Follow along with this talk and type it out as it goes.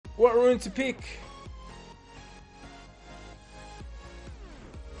What rune to pick?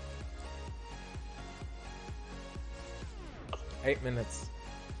 Eight minutes.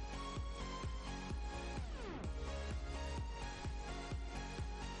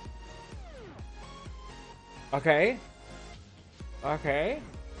 Okay. Okay.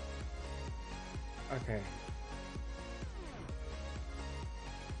 Okay.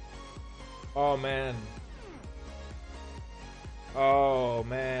 Oh man. Oh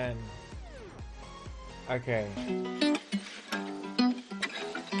man. Okay.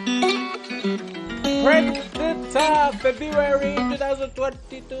 Predator February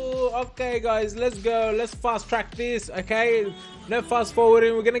 2022. Okay guys, let's go. Let's fast track this. Okay, no fast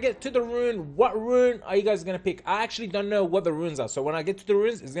forwarding. We're gonna get to the rune. What rune are you guys gonna pick? I actually don't know what the runes are, so when I get to the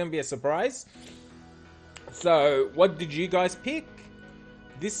runes, it's gonna be a surprise. So what did you guys pick?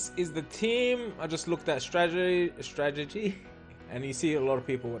 This is the team. I just looked at strategy and you see a lot of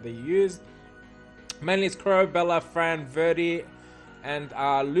people what they used. Mainly it's Crow, Bella, Fran, Verdi, and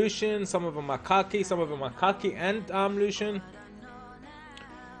Lucian. Some of them are Kaki, some of them are Kaki and Lucian.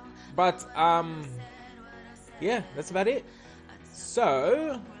 But yeah, that's about it.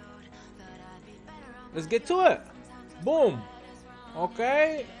 So let's get to it. Boom.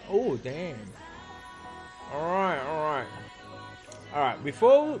 Okay. Oh damn. Alright.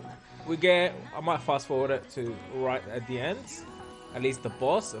 Before we get, I might fast forward it to right at the end, at least the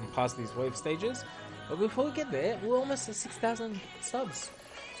boss, and past these wave stages. But before we get there, we're almost at 6,000 subs.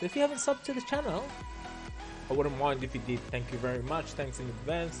 So if you haven't subbed to the channel, I wouldn't mind if you did. Thank you very much. Thanks in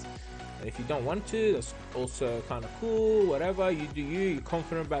advance. And if you don't want to, that's also kind of cool. Whatever, you do you. You're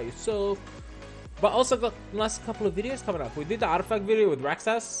confident about yourself. But also got last couple of videos coming up. We did the artifact video with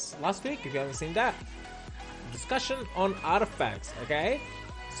Raxas last week. If you haven't seen that, discussion on artifacts. Okay,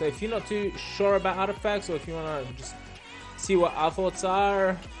 so if you're not too sure about artifacts, or if you want to just see what our thoughts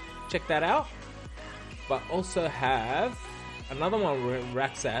are, check that out. But also have another one with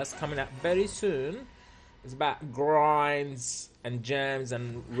Raxas coming out very soon. It's about grinds and gems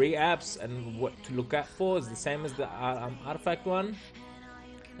and re-apps and what to look out for. It's the same as the artifact one.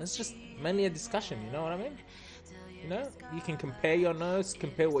 It's just mainly a discussion, you know what I mean? You know, you can compare your notes,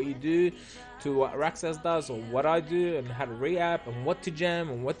 compare what you do to what Raxas does or what I do, and how to re-app and what to gem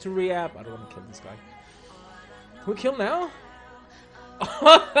and what to re-app. I don't want to kill this guy. Can we kill now?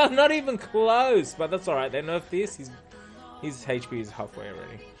 Not even close, but that's alright. They nerfed this. His HP is halfway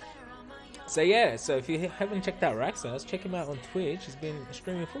already. So yeah, so if you haven't checked out Raxas, check him out on Twitch. He's been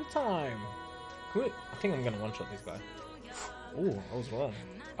streaming full time. I think I'm gonna one-shot this guy. Oh, I was wrong.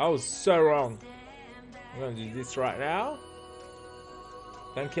 I was so wrong. I'm gonna do this right now.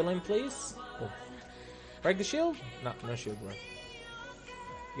 Don't kill him, please. Oh. Break the shield? No, no shield, bro.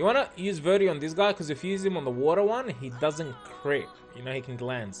 You wanna use Verdi on this guy, because if you use him on the water one, he doesn't crit. You know, he can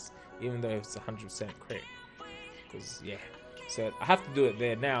glance, even though it's 100% crit. Because, yeah. So I have to do it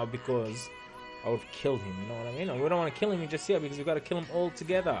there now, because I would have killed him, you know what I mean? And we don't want to kill him just yet, because we've got to kill him all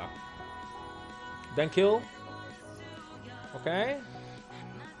together. Don't kill. Okay.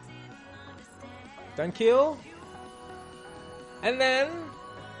 Don't kill. And then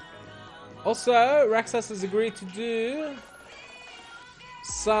also Raxas has agreed to do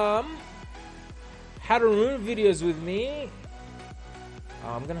some how to rune videos with me.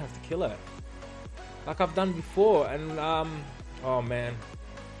 I'm gonna have to kill it like I've done before. And oh man,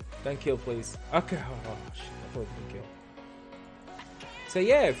 don't kill please. Okay. Oh shit, I thought I didn't kill. So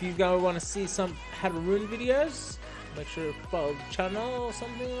yeah, if you guys want to see some how to rune videos, make sure you follow the channel or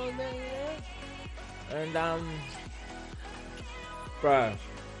something like that, you know? And bro,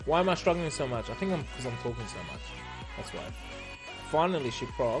 why am I struggling so much? I think because I'm talking so much. That's why. Finally she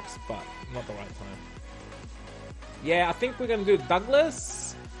procs, but not the right time. Yeah, I think we're gonna do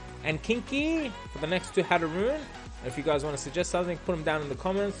Douglas and Kinky for the next two How to Rune. If you guys want to suggest something, put them down in the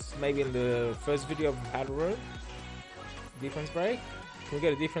comments. Maybe in the first video of How to Rune. Defense break. Can we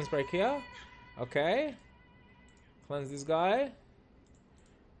get a defense break here? Okay. Cleanse this guy.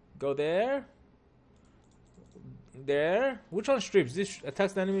 Go there. There. Which one strips? This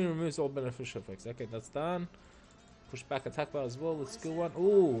attacks the enemy, removes all beneficial effects. Okay, that's done. Push back attack bar as well with skill 1.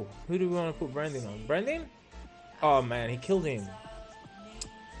 Ooh, who do we want to put Brandon on? Brandon? Oh man, he killed him.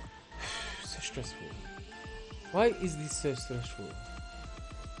 So stressful. Why is this so stressful?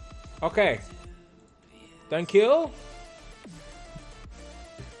 Okay. Don't kill.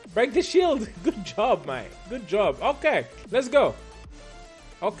 Break the shield. Good job, mate. Good job. Okay, let's go.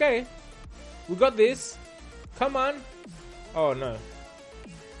 Okay. We got this. Come on. Oh no.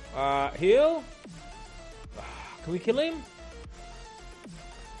 Heal. Can we kill him?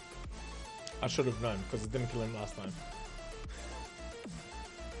 I should have known because it didn't kill him last time.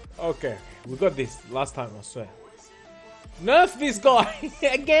 Okay, we got this last time, I swear. Nerf this guy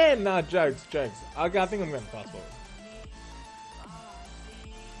again. Nah, jokes. Okay, I think I'm gonna fast forward.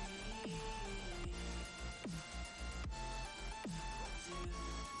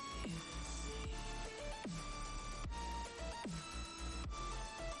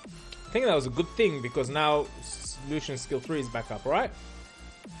 I think that was a good thing because now solution skill 3 is back up, right?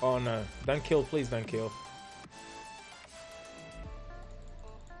 Oh no, don't kill, please don't kill.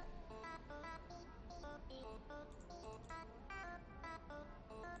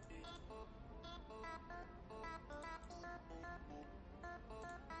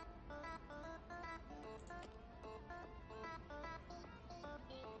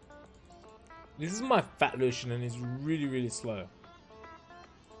 This is my fat Lucian and he's really slow.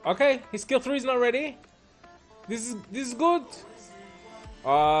 Okay, his skill 3 is not ready. This is good.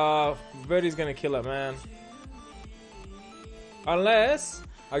 Verdi's gonna kill it, man. Unless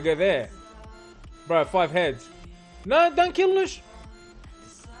I go there. Bro, 5 heads. No, don't kill Lush.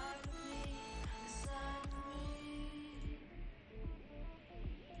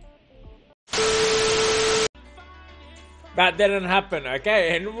 That didn't happen,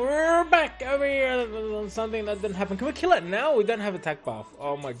 okay? And we're back over here on something that didn't happen. Can we kill it now? We don't have attack buff.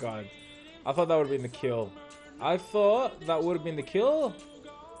 Oh my god. I thought that would have been the kill. I thought that would have been the kill,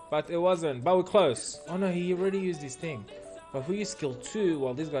 but it wasn't. But we're close. Oh no, he already used his thing. But if we use skill 2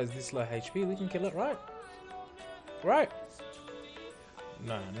 while this guy's this low HP, we can kill it, right? Right?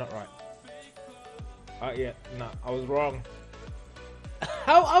 No, not right. Yeah, no, I was wrong.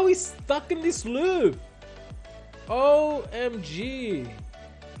 How are we stuck in this loop? OMG.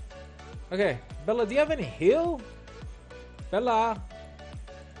 Okay, Bella, do you have any heal? Bella,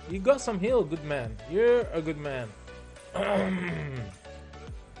 you got some heal, good man. You're a good man.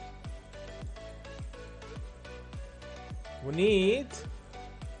 We need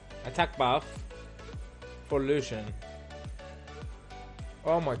attack buff for Lucian.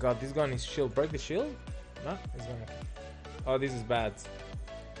 Oh my god, this guy needs shield. Break the shield? No, he's gonna. Oh, this is bad.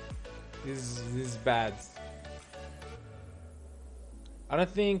 This is bad. I don't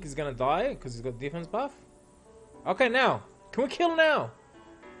think he's gonna die because he's got defense buff. Okay, now can we kill now?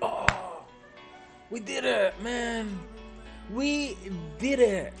 Oh, we did it, man. We did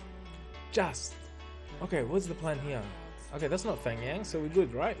it. Just okay. What's the plan here? Okay, that's not Fang Yang, so we're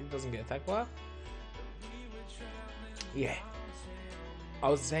good, right? It doesn't get attack buff. Yeah. I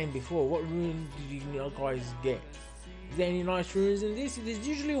was saying before, what rune did you guys get? Is there any nice runes in this? There's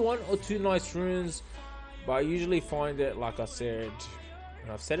usually 1 or 2 nice runes, but I usually find it, like I said,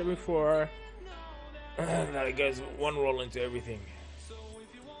 and I've said it before, that it goes 1 roll into everything.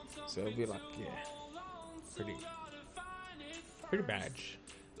 So it'll be like, yeah, pretty bad.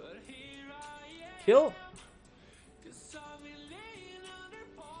 Kill.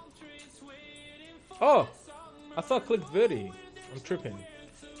 Oh, I thought I clicked Verdi. I'm tripping.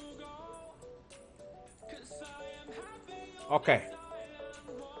 Okay.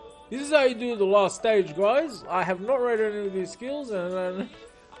 This is how you do the last stage, guys. I have not read any of these skills, and then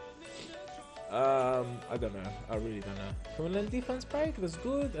I don't know. I really don't know. Can we learn defense break? That's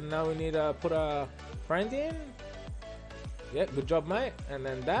good. And now we need to put a friend in. Yeah, good job, mate. And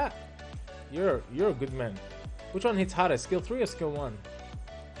then that. You're a good man. Which one hits harder, skill 3 or skill 1?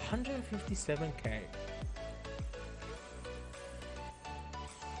 157k.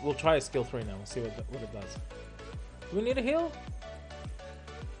 We'll try a skill 3 now. We'll see what it does. Do we need a heal?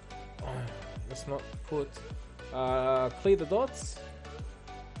 Oh, let's not put clear the dots.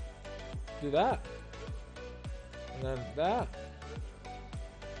 Do that. And then that.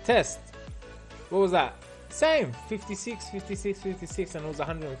 Test. What was that? Same. 56, 56, 56, and it was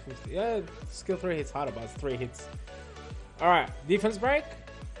 150. Yeah, skill 3 hits harder, but it's 3 hits. Alright, defense break.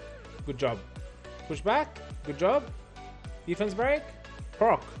 Good job. Push back. Good job. Defense break.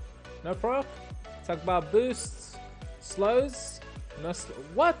 Proc. No proc. Attack bar boosts. Slows. No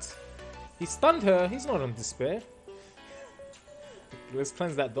what? He stunned her. He's not on despair. Let's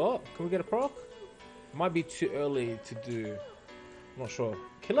cleanse that door. Can we get a proc? Might be too early to do. I'm not sure.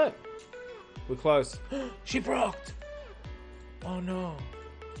 Kill it. We're close. She procced. Oh no.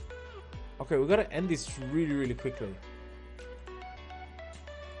 Okay, we gotta end this really quickly.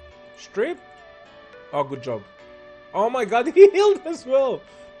 Strip. Oh, good job. Oh my god, he healed as well.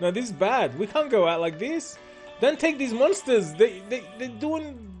 No, this is bad. We can't go out like this. Don't take these monsters. They're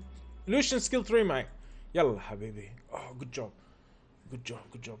doing Lucian skill 3, mate. Yalla, habibi. Oh, good job. Good job,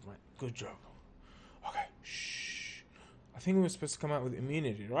 mate. Good job. Okay, shh. I think we were supposed to come out with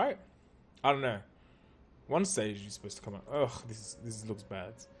immunity, right? I don't know. One stage you're supposed to come out. Ugh, this looks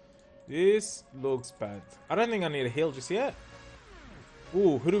bad. This looks bad. I don't think I need a heal just yet.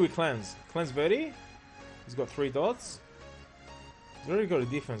 Ooh, who do we cleanse? Cleanse Verdi. He's got 3 dots. He's already got a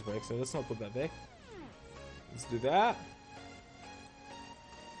defense break, so let's not put that back. Let's do that.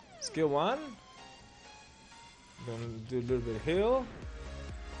 Skill 1. Gonna do a little bit of heal.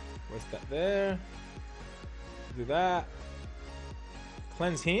 Waste that there. Do that.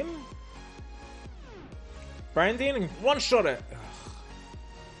 Cleanse him. Branding and one-shot it. Ugh.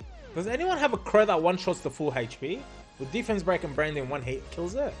 Does anyone have a crow that one-shots the full HP? With defense break and branding, 1 hit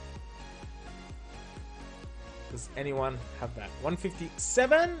kills it. Does anyone have that?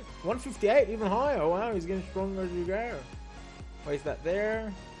 157? 158? Even higher. Wow, he's getting stronger as you go. Waste that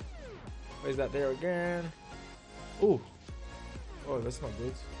there. Waste that there again. Ooh. Oh, that's not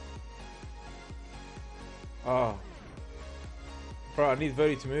good. Oh. Bro, I need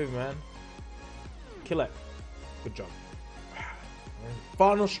Verdi to move, man. Kill it. Good job.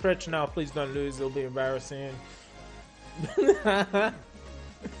 Final stretch now. Please don't lose. It'll be embarrassing.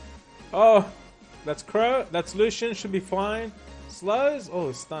 Oh. That's Crow. That's Lucian. Should be fine. Slows.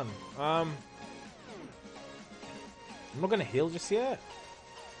 Oh, stun. I'm not going to heal just yet.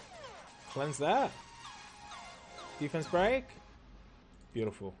 Cleanse that. Defense break.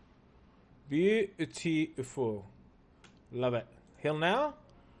 Beautiful. Beautiful. Love it. Heal now.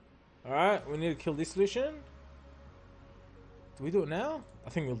 Alright, we need to kill this Lucian. Do we do it now? I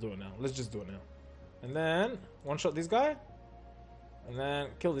think we'll do it now. Let's just do it now. And then one-shot this guy. And then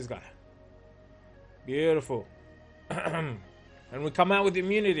kill this guy. Beautiful. And we come out with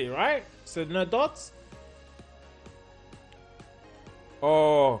immunity, right? So no dots.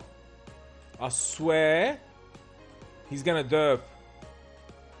 Oh. I swear. He's gonna derp.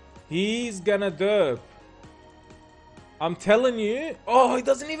 He's gonna derp. I'm telling you. Oh, he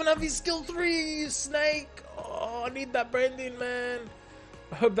doesn't even have his skill 3, you snake. Oh, I need that branding, man.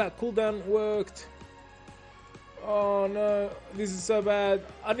 I hope that cooldown worked. Oh no, this is so bad.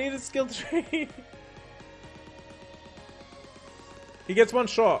 I need a skill 3. He gets 1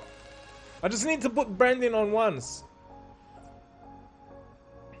 shot. I just need to put branding on once.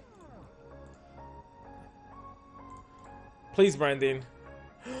 Please, Brandon.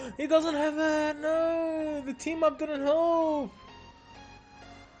 He doesn't have that. No, the team up didn't help.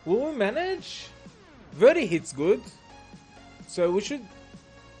 Will we manage? Verdi hits good, so we should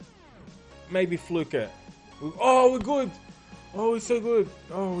maybe fluke it. Oh, we're good. Oh, we're so good.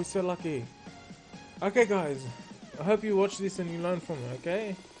 Oh, we're so lucky. Okay, guys. I hope you watch this and you learn from it,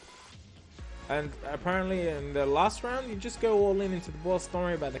 okay? And apparently in the last round, you just go all in into the boss. Don't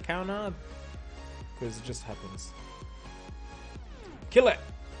worry about the counter, because it just happens. Kill it!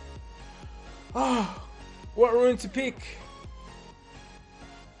 Oh, what rune to pick?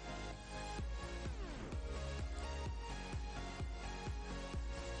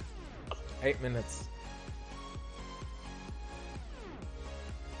 Eight minutes.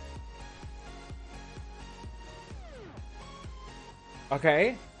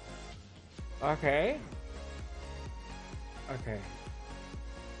 Okay. Okay. Okay.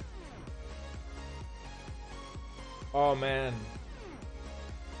 Oh man.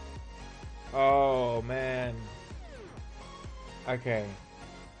 Oh man. Okay.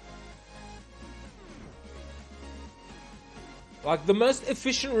 Like the most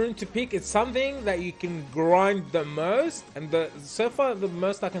efficient rune to pick, it's something that you can grind the most, and so far the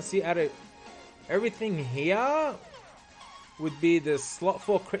most I can see out of everything here would be the slot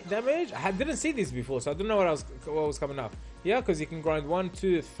 4 crit damage. I didn't see this before, so I don't know what was coming up. Yeah, because you can grind 1,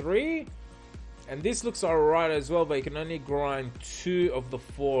 2, 3, and this looks alright as well, but you can only grind 2 of the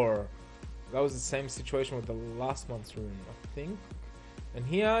 4. That was the same situation with the last month's rune, I think. And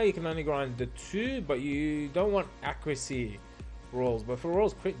here you can only grind the 2, but you don't want accuracy rolls. But for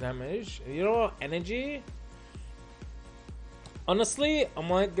rolls crit damage, you know what? Energy. Honestly, I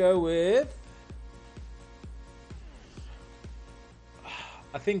might go with.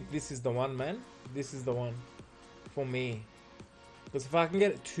 I think this is the one, man. This is the one for me. Because if I can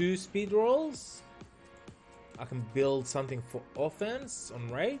get 2 speed rolls, I can build something for offense on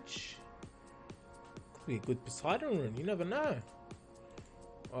rage. Could be a good Poseidon rune. You never know.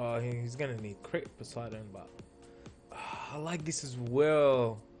 Oh, he's gonna need crit Poseidon, but I like this as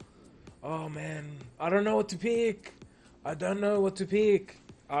well. Oh man, I don't know what to pick. I don't know what to pick.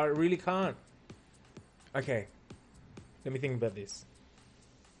 I really can't. Okay, let me think about this.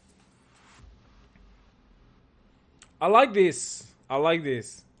 I like this. I like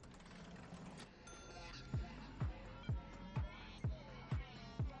this.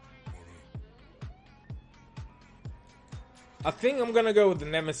 I think I'm gonna go with the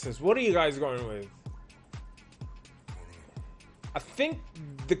Nemesis. What are you guys going with? I think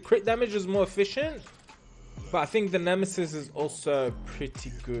the crit damage is more efficient. But I think the Nemesis is also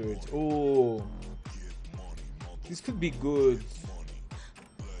pretty good. Oh, this could be good.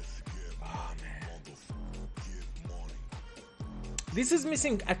 Oh man, this is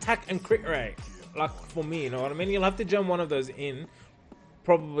missing attack and crit rate. Like for me, you know what I mean? You'll have to jam one of those in,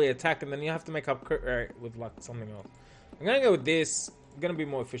 probably attack, and then you have to make up crit rate with like something else. I'm gonna go with this. It's gonna be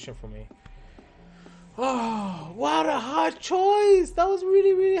more efficient for me. Oh, what a hard choice! That was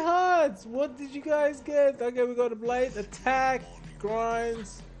really, really hard. What did you guys get? Okay, we got a blade, attack,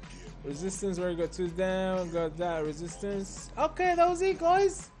 grinds, resistance. Where we got 2 down, got that resistance. Okay, that was it,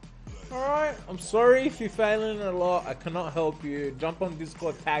 guys. All right. I'm sorry if you're failing a lot. I cannot help you. Jump on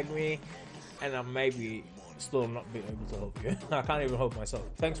Discord, tag me, and I maybe still not be able to help you. I can't even help myself.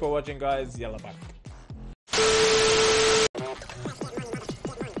 Thanks for watching, guys. Yalla bye.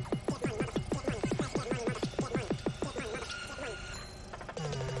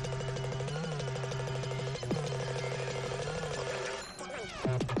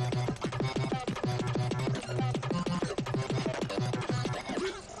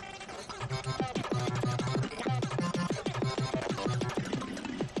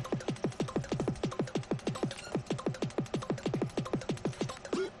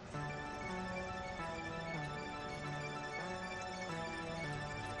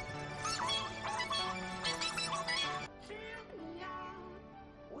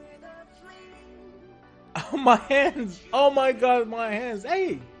 Oh, my hands! Oh my god, my hands!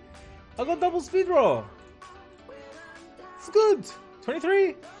 Hey! I got double speed roll! It's good!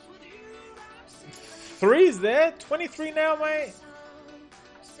 23? 3 is there? 23 now, mate!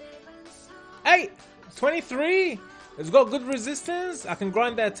 Hey! 23! It's got good resistance. I can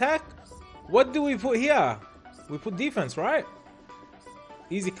grind the attack. What do we put here? We put defense, right?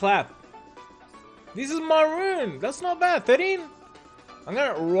 Easy clap. This is my Rune! That's not bad. 13? I'm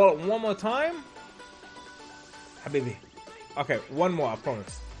gonna roll it one more time. Habibi. Okay, one more, I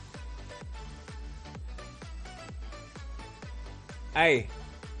promise. Hey.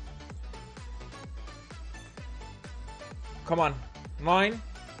 Come on. 9.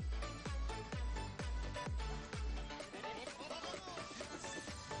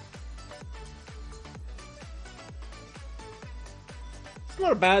 It's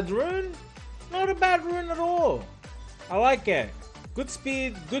not a bad Rune. Not a bad Rune at all. I like it. Good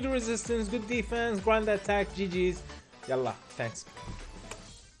speed, good resistance, good defense, grind the attack, GG's. Yalla, thanks.